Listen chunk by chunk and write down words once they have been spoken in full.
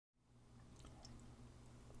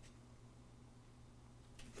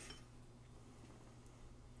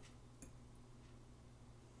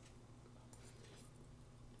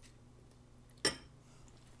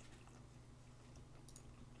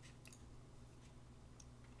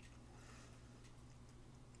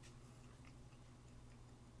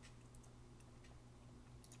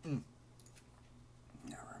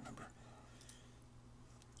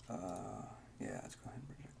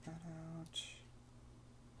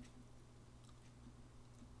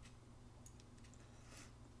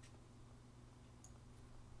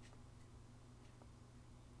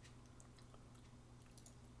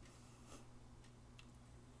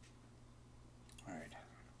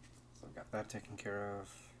that taken care of.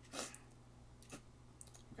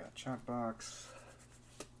 We got chat box.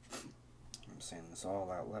 I'm saying this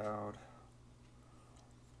all out loud.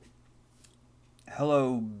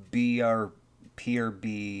 Hello,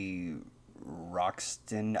 PRB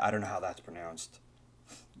Roxton. I don't know how that's pronounced.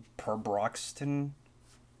 Perbroxton.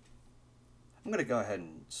 I'm gonna go ahead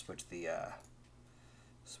and switch the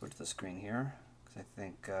screen here because I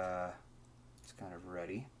think it's kind of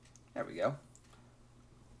ready. There we go.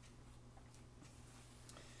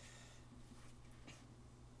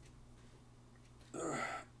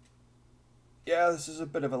 Yeah, this is a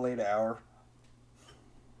bit of a late hour.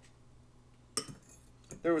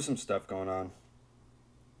 There was some stuff going on.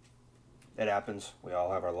 It happens. We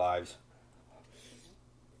all have our lives.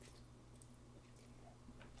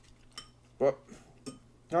 But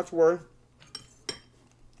not to worry.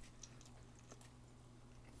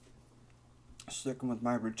 Sticking with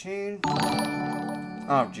my routine.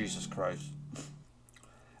 Oh, Jesus Christ.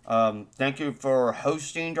 Thank you for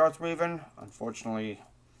hosting, Darth Raven. Unfortunately,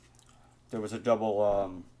 there was a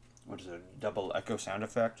double, double echo sound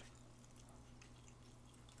effect.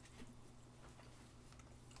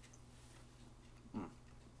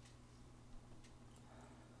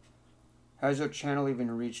 Has your channel even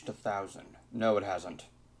reached 1,000? No, it hasn't.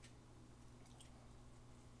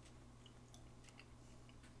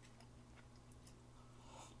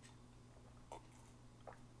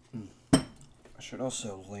 I should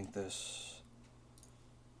also link this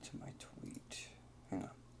to my tweet. Hang on.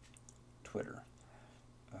 Twitter.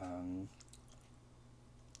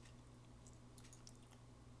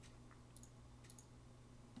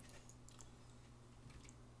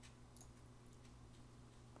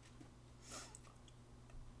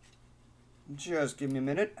 Just give me a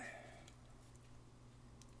minute.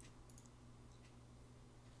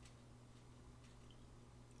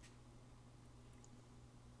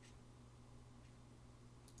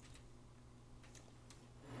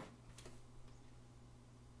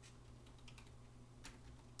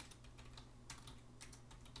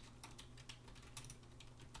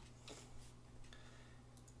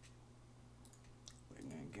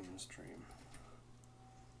 Stream.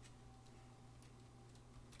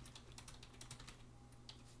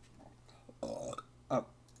 Up.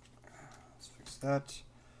 Let's fix that.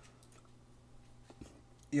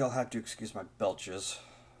 You'll have to excuse my belches.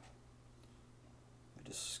 A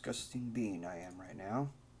disgusting being I am right now.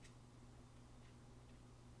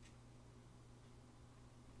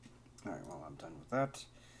 Alright, well, I'm done with that.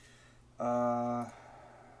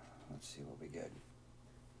 Let's see what we get.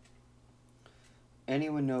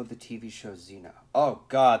 Anyone know the TV show Xena? Oh,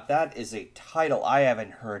 God, that is a title I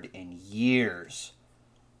haven't heard in years.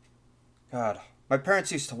 God, my parents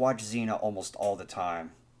used to watch Xena almost all the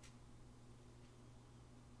time.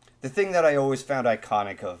 The thing that I always found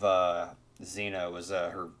iconic of Xena was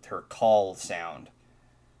her call sound.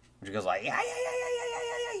 Which goes like,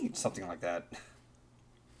 something like that.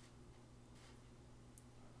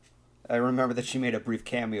 I remember that she made a brief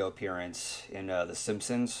cameo appearance in The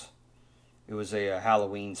Simpsons. It was a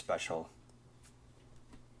Halloween special.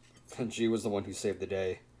 And she was the one who saved the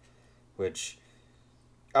day. Which,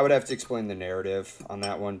 I would have to explain the narrative on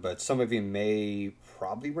that one, but some of you may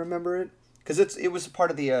probably remember it. Because it was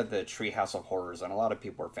part of the Treehouse of Horrors, and a lot of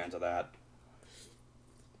people were fans of that.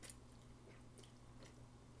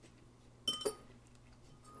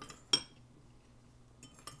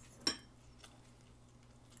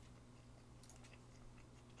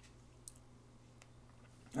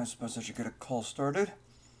 I suppose I should get a call started.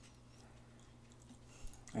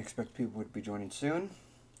 I expect people would be joining soon.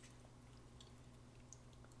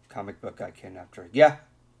 Comic book guy kidnapped her. Yeah.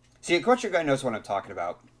 See, a culture guy knows what I'm talking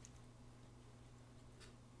about.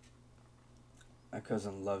 My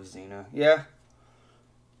cousin loves Xena. Yeah.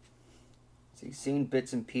 See, seen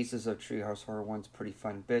bits and pieces of Treehouse Horror 1's pretty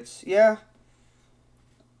fun bits. Yeah.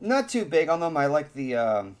 Not too big on them. I like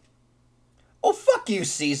the, Oh, fuck you,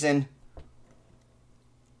 Season!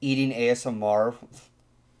 Eating ASMR.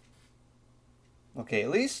 Okay, at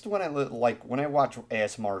least when I when I watch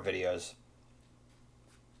ASMR videos.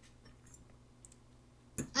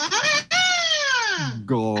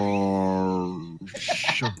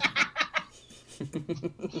 Gosh.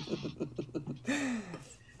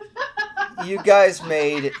 You guys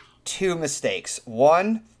made two mistakes.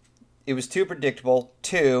 One, it was too predictable.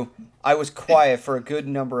 Two, I was quiet for a good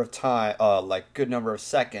number of good number of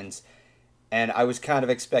seconds. And I was kind of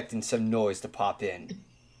expecting some noise to pop in.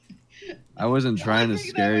 I wasn't trying to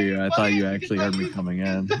scare you. I thought you actually heard me coming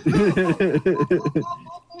in.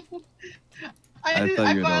 I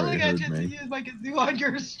finally got you to use my kazoo on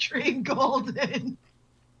your stream, Golden.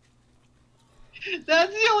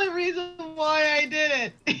 That's the only reason why I did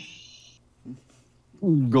it.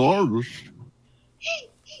 Gosh.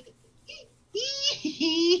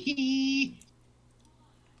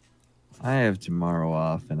 I have tomorrow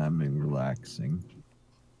off and I'm relaxing.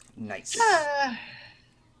 Nice.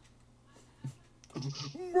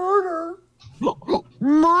 Murder.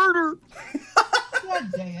 Murder!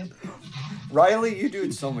 God dang it. Riley, you do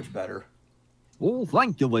it so much better. Oh,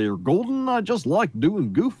 thank you there, Golden. I just like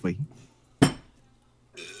doing goofy.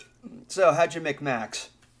 So, how'd you make Max?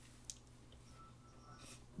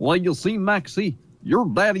 Well, you see, Maxie, your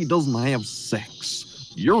daddy doesn't have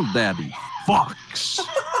sex. Your daddy fucks.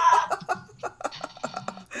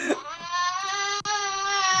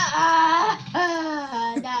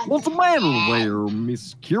 What's the matter there,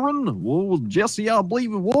 Miss Kieran? Well, Jesse, I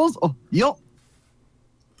believe it was. Oh, yep.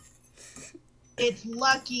 It's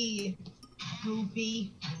Lucky,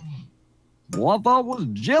 goofy. Well, I thought it was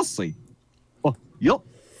Jesse. Oh, yep.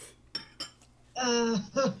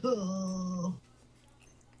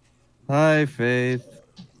 Hi, Faith.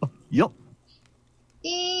 Oh, yep.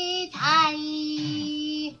 It's hi.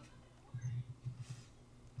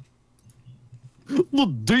 The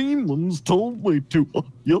demons told me to. Oh,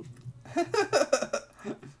 yep.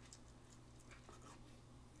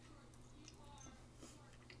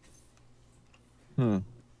 Huh.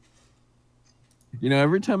 You know,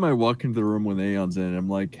 every time I walk into the room when Aeon's in, I'm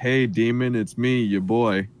like, hey, demon, it's me, your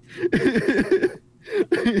boy.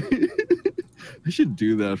 I should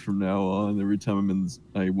do that from now on. Every time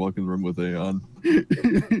I walk in the room with Aeon.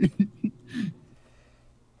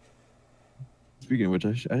 Speaking of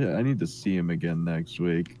which, I need to see him again next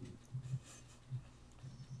week.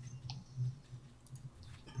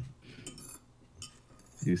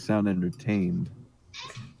 You sound entertained.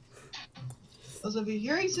 So if you're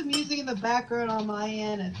hearing some music in the background on my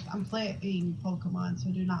end, I'm playing Pokemon, so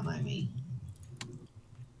do not mind me.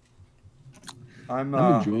 I'm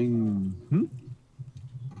enjoying.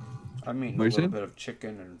 I'm eating a little bit of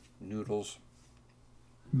chicken and noodles.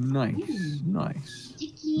 Nice, nice,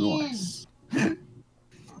 nice.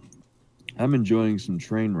 I'm enjoying some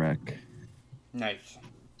train wreck. Nice.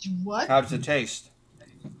 What? How does it taste?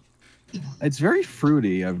 It's very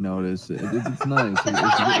fruity, I've noticed. It's nice.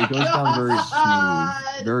 It goes down very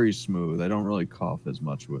smooth. Very smooth. I don't really cough as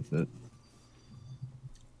much with it.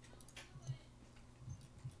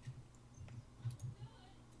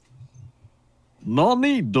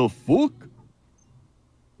 Nani the fuck?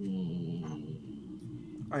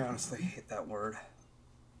 I honestly hate that word.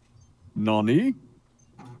 Nani?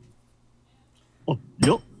 Oh,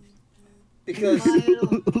 yep. Because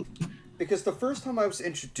the first time I was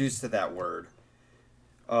introduced to that word,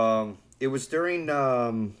 it was during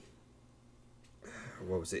what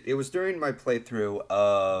was it? It was during my playthrough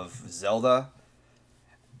of Zelda,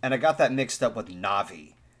 and I got that mixed up with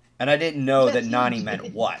Navi, and I didn't know that Nani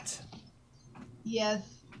meant what. Yes.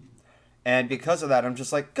 And because of that, I'm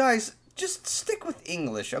just like, guys, just stick with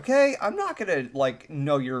English, okay? I'm not gonna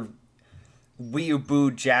know your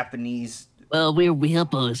weeaboo Japanese. Well, we're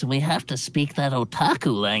weeaboos and we have to speak that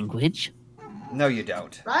otaku language. No, you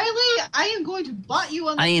don't. Riley, I am going to butt you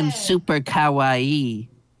on the I am head. super kawaii.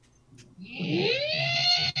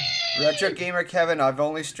 Retro Gamer Kevin, I've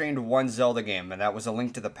only streamed one Zelda game, and that was A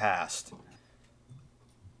Link to the Past.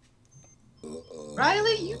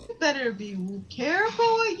 Riley, you better be careful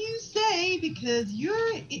what you say, because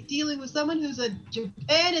you're dealing with someone who's a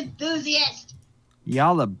Japan enthusiast.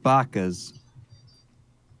 Y'all are bakas.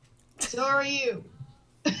 So are you.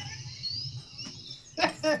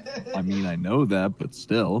 I mean, I know that, but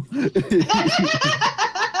still.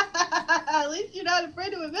 At least you're not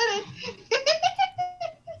afraid to admit it.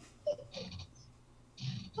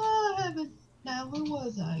 Oh, heavens. Now, where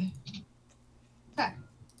was I? Okay.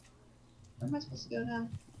 Where am I supposed to go now?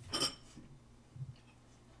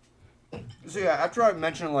 So yeah, after I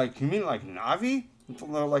mentioned, you mean Navi?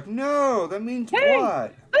 They're like, no, that means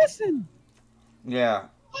what? Listen! Yeah.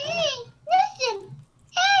 Hey, listen!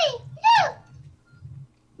 Hey, look!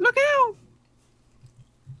 Look out!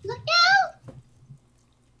 Look out!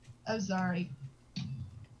 I'm sorry.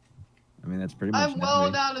 I mean, that's pretty much I'm well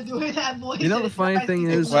Navi. down to doing that voice. You know, the funny thing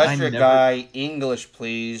is, Electric guy, English,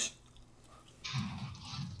 please.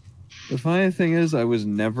 The funny thing is, I was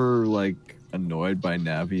never, annoyed by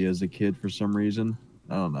Navi as a kid for some reason.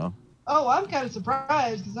 I don't know. Oh, I'm kind of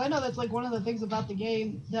surprised, because I know that's, one of the things about the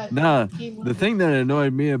game that... Nah, the thing that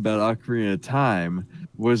annoyed me about Ocarina of Time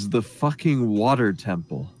was the fucking water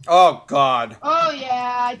temple. Oh God. Oh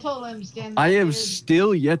yeah, I totally understand. That, I have dude.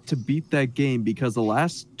 still yet to beat that game because the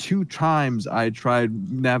last 2 times I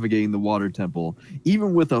tried navigating the water temple,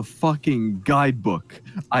 even with a fucking guidebook,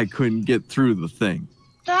 I couldn't get through the thing.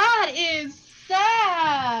 That is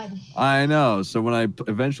sad. I know. So when I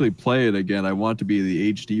eventually play it again, I want to be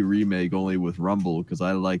the HD remake only with Rumble because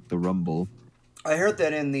I like the Rumble. I heard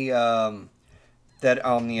that in the that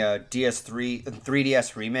on the DS3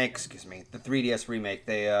 3DS remake, excuse me, the 3DS remake,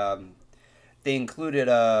 they included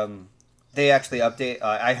they actually update.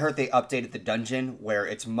 I heard they updated the dungeon where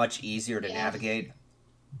it's much easier to navigate.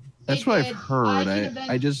 That's what I've heard.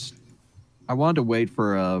 I wanted to wait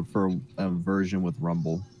for a version with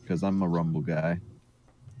Rumble because I'm a Rumble guy.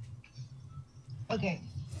 Okay,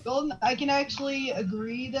 Golden, I can actually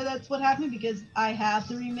agree that that's what happened because I have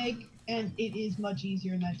the remake and it is much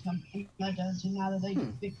easier in that dungeon now that they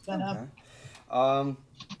fixed that up.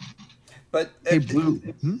 But Hey, Blue.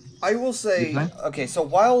 I will say, okay, so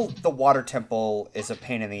while the water temple is a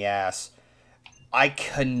pain in the ass, I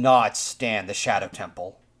cannot stand the shadow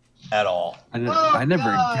temple at all. I never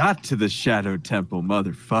got to the Shadow Temple,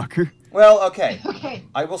 motherfucker. Well, okay. Okay.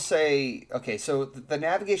 I will say, okay, so the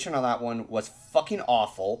navigation on that one was fucking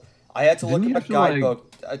awful. I had to look at the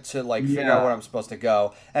guidebook to figure out where I'm supposed to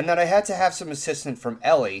go. And then I had to have some assistance from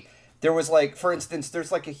Ellie. There was for instance,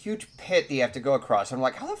 there's a huge pit that you have to go across. And I'm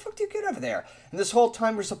like, how the fuck do you get over there? And this whole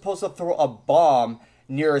time we're supposed to throw a bomb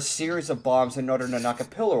near a series of bombs in order to knock a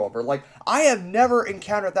pillar over. I have never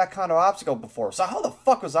encountered that kind of obstacle before. So how the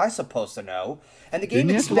fuck was I supposed to know? And the game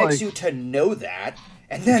expects you to know that.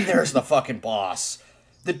 And then there's the fucking boss.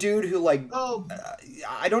 The dude who, I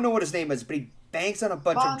don't know what his name is, but he bangs on a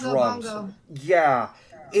bunch of drums. Bongo. Yeah.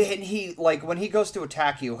 And he, when he goes to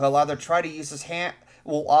attack you, he'll either try to use his hand,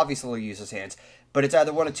 well, obviously he'll use his hands, but it's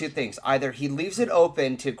either one of two things. Either he leaves it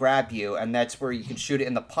open to grab you, and that's where you can shoot it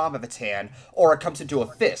in the palm of its hand, or it comes into a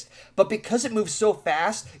fist. But because it moves so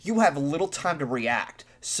fast, you have little time to react.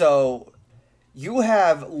 So you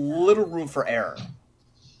have little room for error.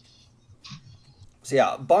 So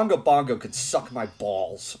yeah, Bongo Bongo could suck my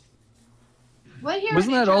balls.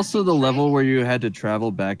 Wasn't that also the level where you had to travel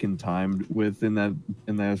back in time in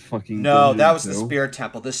that fucking? No, that was the Spirit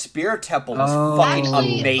Temple. The Spirit Temple was fucking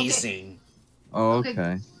amazing.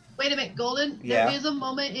 Okay. Wait a minute, Golden. Yeah. There is a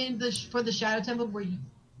moment for the Shadow Temple where you,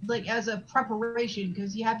 as a preparation,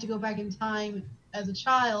 because you have to go back in time as a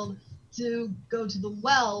child to go to the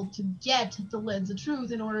well to get the Lens of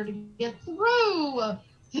Truth in order to get through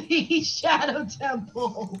the Shadow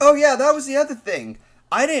Temple. Oh yeah, that was the other thing.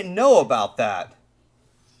 I didn't know about that.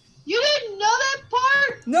 You didn't know that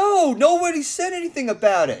part? No, nobody said anything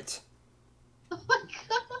about it. Oh my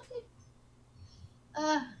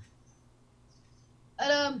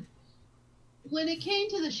god. When it came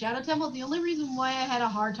to the Shadow Temple, the only reason why I had a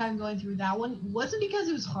hard time going through that one wasn't because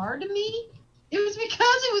it was hard to me. It was because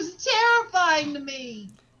it was terrifying to me.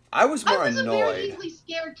 I was more annoyed. annoyed.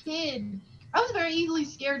 I was a very easily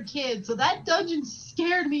scared kid, so that dungeon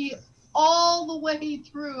scared me all the way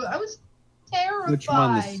through. I was terrified. Which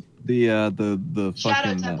one? The Shadow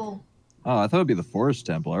fucking Temple. Oh, I thought it'd be the Forest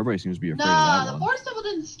Temple. Everybody seems to be afraid of that one. The Forest Temple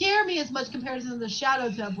didn't scare me as much compared to the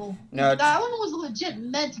Shadow Temple. No, that one was legit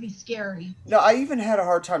meant to be scary. No, I even had a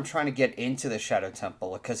hard time trying to get into the Shadow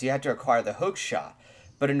Temple because you had to acquire the hook shot.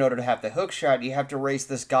 But in order to have the hook shot, you have to raise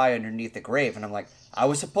this guy underneath the grave. And I'm like, I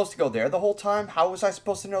was supposed to go there the whole time? How was I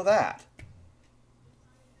supposed to know that?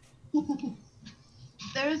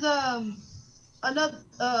 There's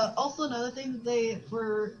another thing that they,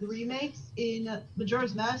 for the remakes in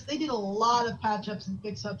Majora's Mask, they did a lot of patch-ups and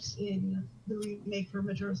fix-ups in the remake for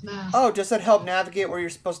Majora's Mask. Oh, does that help navigate where you're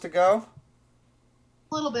supposed to go?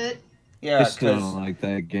 A little bit. Yeah, I still don't like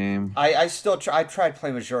that game. I tried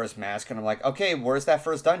playing Majora's Mask, and I'm like, okay, where's that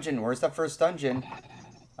first dungeon? Where's that first dungeon?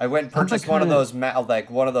 I went and purchased one of those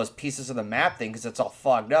one of those pieces of the map thing because it's all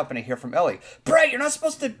fogged up, and I hear from Ellie, Bray, you're not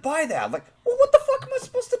supposed to buy that. I'm like, well, what the fuck am I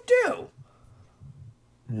supposed to do?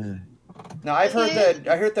 Now I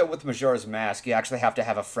heard that with Majora's Mask, you actually have to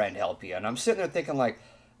have a friend help you, and I'm sitting there thinking like,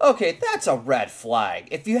 okay, that's a red flag.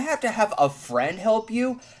 If you have to have a friend help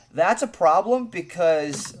you, that's a problem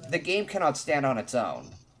because the game cannot stand on its own.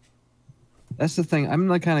 That's the thing. I'm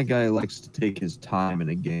the kind of guy who likes to take his time in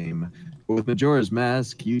a game. But with Majora's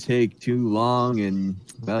Mask, you take too long and,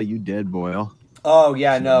 well, you dead, boy. Oh,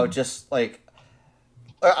 yeah, no, just,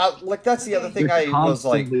 Like that's the other thing You're I was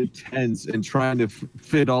like. constantly tense and trying to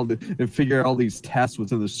fit and figure out all these tasks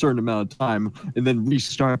within a certain amount of time, and then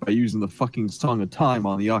restart by using the fucking Song of Time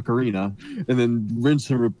on the ocarina, and then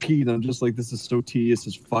rinse and repeat. I'm just like, this is so tedious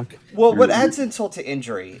as fuck. Well, what adds insult to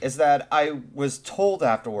injury is that I was told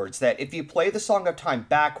afterwards that if you play the Song of Time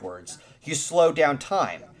backwards, you slow down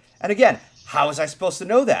time. And again, how was I supposed to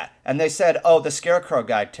know that? And they said, oh, the Scarecrow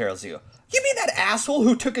guy tells you. You mean that asshole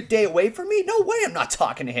who took a day away from me? No way I'm not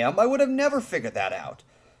talking to him. I would have never figured that out.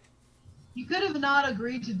 You could have not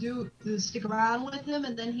agreed to stick around with him,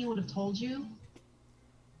 and then he would have told you.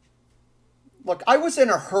 Look, I was in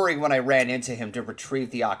a hurry when I ran into him to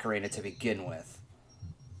retrieve the ocarina to begin with.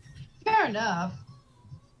 Fair enough.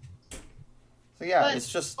 So yeah, But it's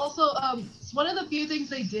just... Also, one of the few things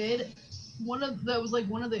they did, that was like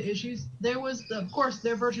one of the issues, there was, of course,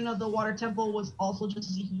 their version of the water temple was also just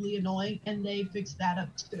as equally annoying, and they fixed that up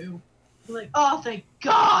too. Like, oh, thank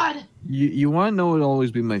God! You want to know what would always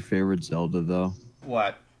be my favorite Zelda, though?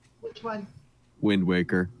 What? Which one? Wind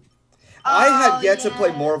Waker. I had yet to yes.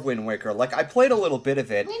 play more of Wind Waker. Like, I played a little bit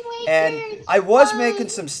of it, Wind Waker and is I was fun. making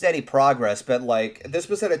some steady progress, but, like, this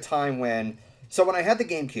was at a time when... So when I had the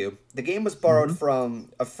GameCube, the game was borrowed from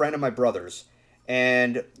a friend of my brother's,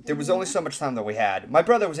 and there was only so much time that we had. My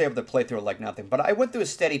brother was able to play through it like nothing, but I went through a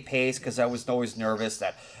steady pace because I was always nervous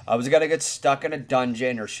that I was going to get stuck in a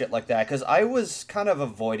dungeon or shit like that, because I was kind of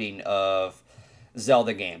avoiding of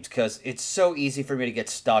Zelda games, because it's so easy for me to get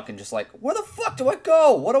stuck and just like, where the fuck do I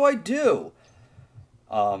go? What do I do?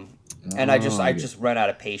 And I just ran out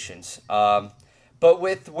of patience. But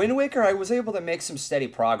with Wind Waker, I was able to make some steady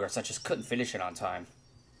progress. I just couldn't finish it on time.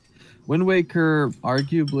 Wind Waker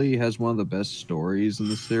arguably has one of the best stories in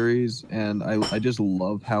the series, and I just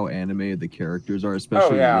love how animated the characters are,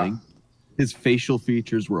 especially Link. His facial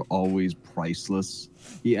features were always priceless.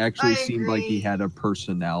 He actually seemed like he had a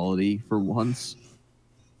personality for once.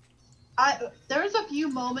 There's a few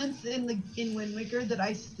moments in Wind Waker that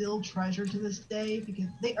I still treasure to this day because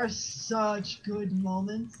they are such good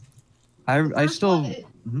moments. I still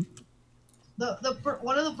one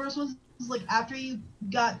of the first ones is like after you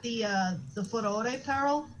got the Furore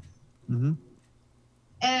Peril,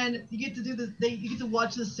 and you get to do this. You get to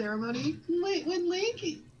watch the ceremony. When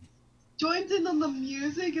Link joins in on the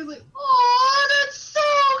music, it's like, oh, that's so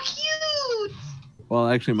cute. Well,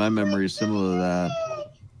 actually, my memory is similar to that.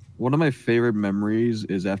 One of my favorite memories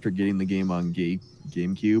is after getting the game on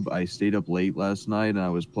GameCube. I stayed up late last night and I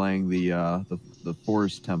was playing the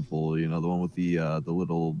Forest Temple. You know, the one with the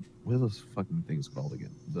little, what are those fucking things called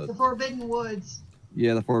again? The Forbidden Woods.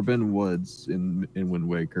 Yeah, the Forbidden Woods in Wind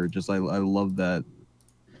Waker. Just I love that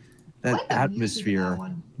atmosphere.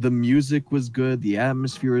 The music was good. The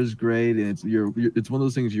atmosphere is great, and it's one of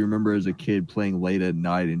those things you remember as a kid playing late at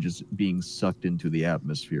night and just being sucked into the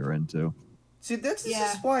atmosphere into. See, this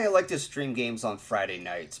is why I like to stream games on Friday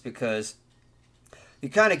nights, because you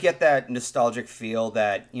kind of get that nostalgic feel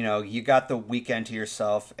that, you know, you got the weekend to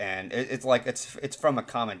yourself, and it's like it's from a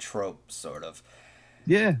common trope, sort of.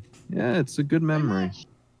 Yeah, it's a good memory.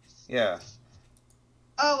 Yeah.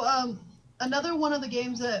 Oh, another one of the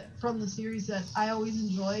games from the series that I always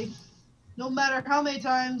enjoyed, no matter how many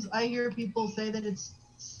times I hear people say that it's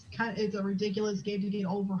a ridiculous game to get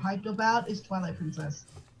overhyped about, is Twilight Princess.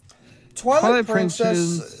 Twilight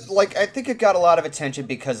Princess, like, I think it got a lot of attention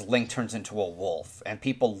because Link turns into a wolf, and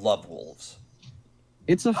people love wolves.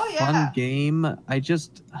 It's a fun game. It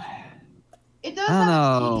does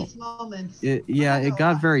have tedious moments. It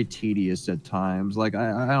got very tedious at times. Like,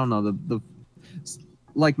 I don't know,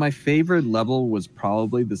 like, my favorite level was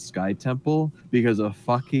probably the Sky Temple because of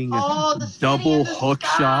fucking double hook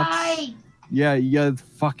shots. Yeah, you got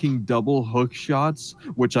fucking double hook shots,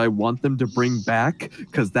 which I want them to bring back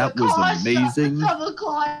because that was amazing. The double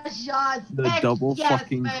claw shots. The double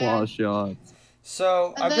fucking claw shots.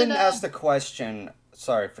 So, I've been asked a question.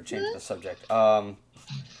 Sorry for changing the subject.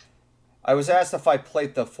 I was asked if I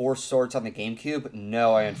played the Four Swords on the GameCube.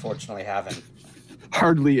 No, I unfortunately haven't.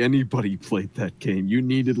 Hardly anybody played that game. You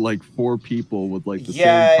needed like 4 people with like the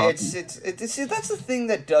same copy. See, that's the thing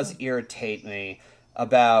that does irritate me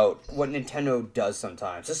about what Nintendo does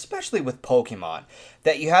sometimes, especially with Pokemon,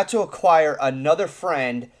 that you have to acquire another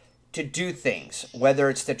friend to do things, whether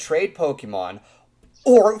it's to trade Pokemon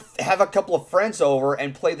or have a couple of friends over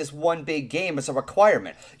and play this one big game as a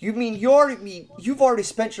requirement. You've already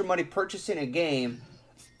spent your money purchasing a game.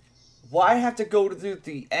 Why have to go to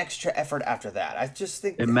the extra effort after that? I just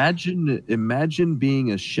think... Imagine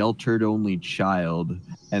being a sheltered only child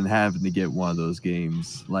and having to get one of those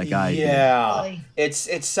games like I did. Yeah,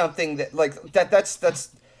 it's something that, like, that's...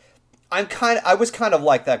 I was kind of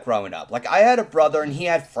like that growing up. Like I had a brother and he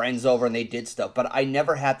had friends over and they did stuff, but I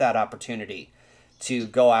never had that opportunity to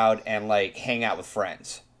go out and like hang out with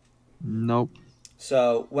friends. Nope.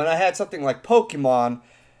 So when I had something like Pokemon,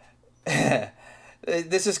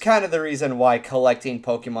 this is kind of the reason why collecting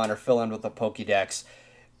Pokemon or filling with a Pokédex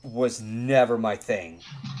was never my thing.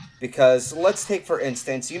 Because let's take for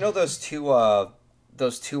instance, you know those two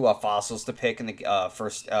fossils to pick in the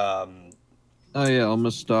first Oh yeah,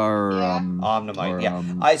 Omastar. Yeah. Omnimite. Or,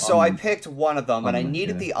 Yeah, I picked one of them and I Omnimite,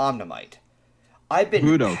 needed yeah. the Omnimite. I've been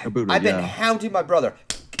Kabuto, hounding my brother.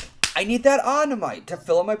 I need that Omnimite to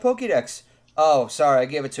fill up my Pokédex. Oh, sorry, I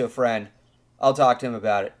gave it to a friend. I'll talk to him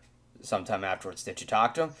about it sometime afterwards. Did you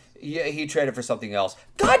talk to him? Yeah, he traded for something else.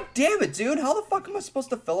 God damn it, dude! How the fuck am I supposed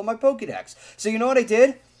to fill up my Pokédex? So you know what I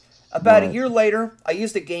did? About a year later, I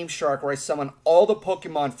used a Game Shark where I summoned all the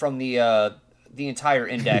Pokemon from the entire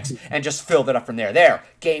index and just filled it up from there. There,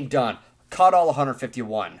 game done. Caught all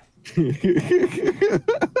 151.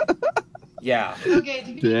 Yeah. Okay,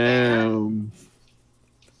 to be fair, Damn.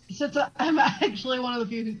 since I'm actually one of the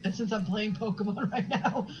few, since I'm playing Pokemon right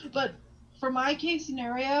now, but for my case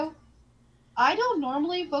scenario, I don't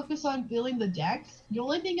normally focus on building the decks. The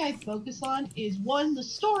only thing I focus on is one, the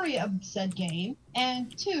story of said game,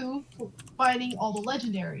 and two, finding all the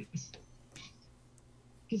legendaries.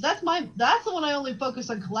 Because that's the one I only focus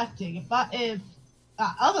on collecting. If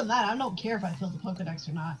other than that, I don't care if I fill the Pokedex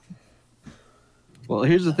or not. Well,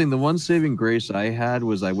 here's the thing. The one saving grace I had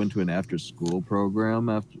was I went to an after-school program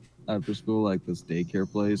after school, like this daycare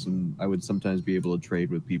place, and I would sometimes be able to trade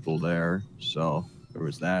with people there. So there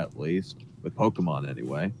was that, at least with Pokemon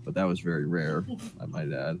anyway. But that was very rare, I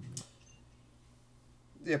might add.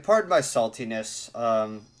 Yeah, pardon my saltiness.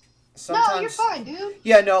 Sometimes, No, you're fine, dude.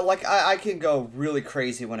 yeah, no, like I can go really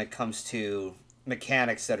crazy when it comes to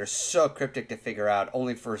mechanics that are so cryptic to figure out,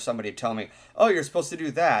 only for somebody to tell me, "Oh, you're supposed to do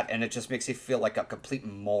that," and it just makes you feel like a complete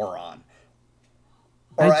moron.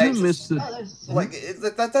 Or I do miss the like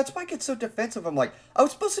that's why I get so defensive. I'm like, I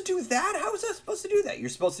was supposed to do that. How was I supposed to do that? You're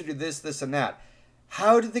supposed to do this, this, and that.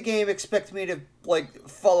 How did the game expect me to like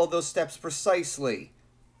follow those steps precisely?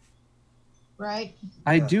 Right?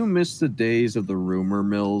 I do miss the days of the rumor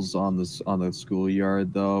mills on the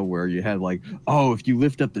schoolyard though, where you had like, oh, if you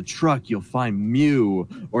lift up the truck, you'll find Mew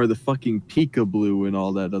or the fucking Peekaboo and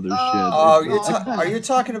all that other shit. Oh, are you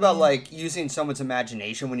talking about like using someone's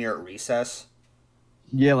imagination when you're at recess?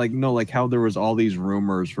 Yeah, like no, like how there was all these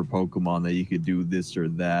rumors for Pokemon that you could do this or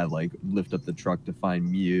that, like lift up the truck to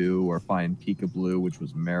find Mew or find Peekaboo, which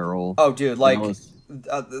was Meryl. Oh, dude, like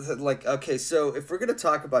okay, so if we're gonna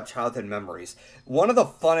talk about childhood memories, one of the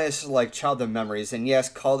funnest like childhood memories, and yes,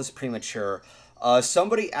 call this premature,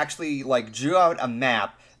 somebody actually like drew out a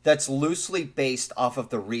map that's loosely based off of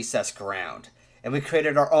the recess ground, and we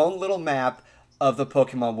created our own little map of the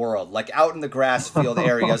Pokemon world, like out in the grass field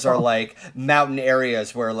areas or like mountain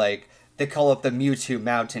areas where like they call it the Mewtwo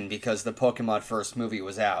Mountain because the Pokemon first movie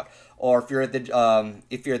was out. Or if you're at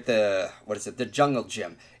the what is it, the Jungle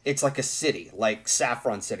Gym, it's like a city, like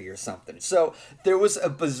Saffron City or something. So there was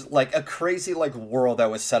a crazy like world that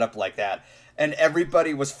was set up like that, and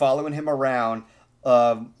everybody was following him around,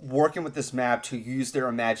 working with this map to use their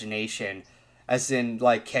imagination, as in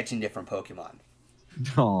like catching different Pokemon.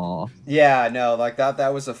 Aww. Yeah, no, like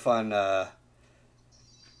that was a fun. That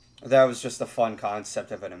was just a fun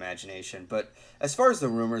concept of an imagination. But as far as the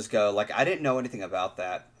rumors go, like I didn't know anything about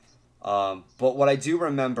that. But what I do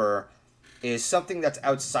remember is something that's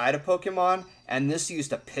outside of Pokemon, and this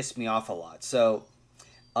used to piss me off a lot. So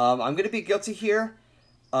I'm going to be guilty here.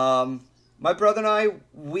 My brother and I,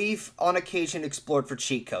 we've on occasion explored for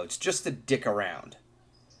cheat codes just to dick around.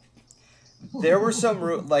 There were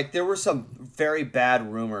some very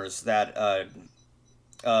bad rumors that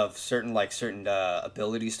of certain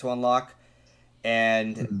abilities to unlock,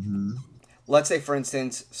 and let's say for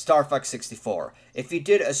instance Star Fox 64. If you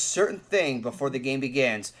did a certain thing before the game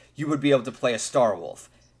begins, you would be able to play a Star Wolf.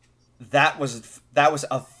 That was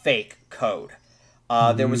a fake code.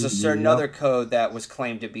 There was a certain other code that was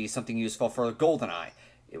claimed to be something useful for GoldenEye.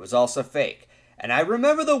 It was also fake. And I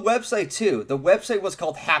remember the website too. The website was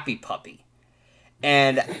called Happy Puppy.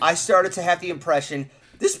 And I started to have the impression,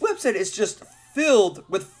 this website is just filled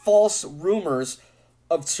with false rumors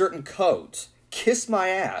of certain codes. Kiss my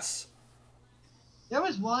ass. There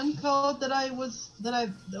was one code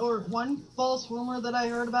or one false rumor that I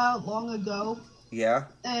heard about long ago. Yeah?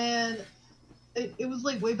 And it was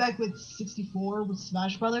like way back with 64 with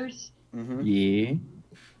Smash Brothers. Mm-hmm. Yeah.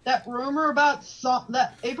 That rumor about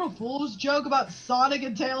that April Fool's joke about Sonic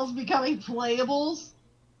and Tails becoming playables.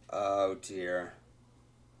 Oh dear.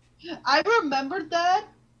 I remembered that,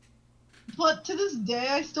 But to this day,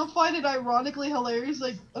 I still find it ironically hilarious.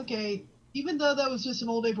 Like, okay, even though that was just an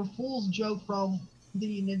old April Fool's joke from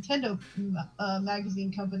the Nintendo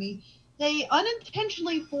magazine company, they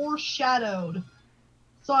unintentionally foreshadowed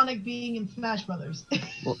Sonic being in Smash Brothers.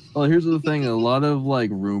 Well, here's the thing: a lot of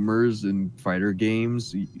like rumors in fighter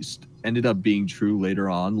games ended up being true later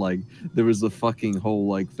on. Like there was the fucking whole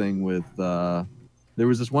like thing with there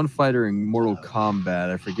was this one fighter in Mortal Kombat.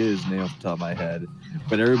 I forget his name off the top of my head,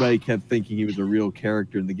 but everybody kept thinking he was a real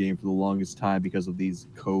character in the game for the longest time because of these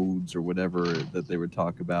codes or whatever that they would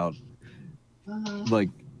talk about. Like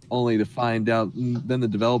only to find out then the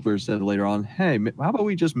developers said later on, hey, how about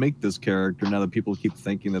we just make this character now that people keep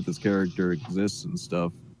thinking that this character exists and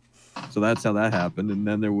stuff. So that's how that happened. And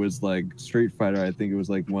then there was like Street Fighter, I think it was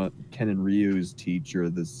like Ken and Ryu's teacher,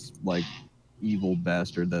 this like evil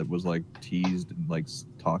bastard that was like teased and like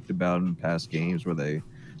talked about in past games where they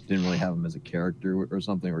didn't really have him as a character or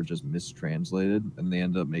something, or just mistranslated, and they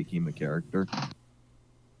ended up making him a character.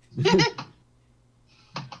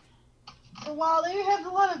 So while they have a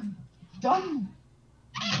lot of dumb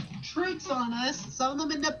tricks on us, some of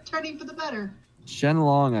them end up turning for the better.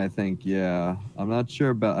 Shenlong, I think, yeah. I'm not sure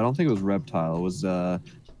about. I don't think it was Reptile. It was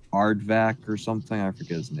Aardvac or something. I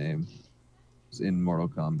forget his name. It was in Mortal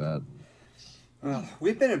Kombat.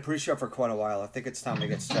 We've been in pre-show for quite a while. I think it's time to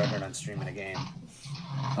get started on streaming a game.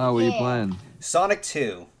 Oh, what are you playing? Sonic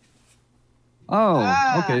 2.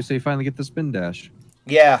 Oh, okay. So you finally get the spin dash.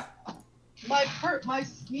 Yeah.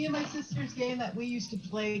 Me and my sister's game that we used to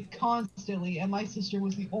play constantly, and my sister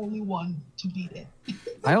was the only one to beat it.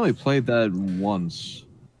 I only played that once.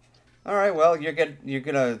 All right. Well, you're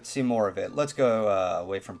gonna see more of it. Let's go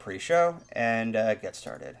away from pre-show and get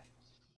started.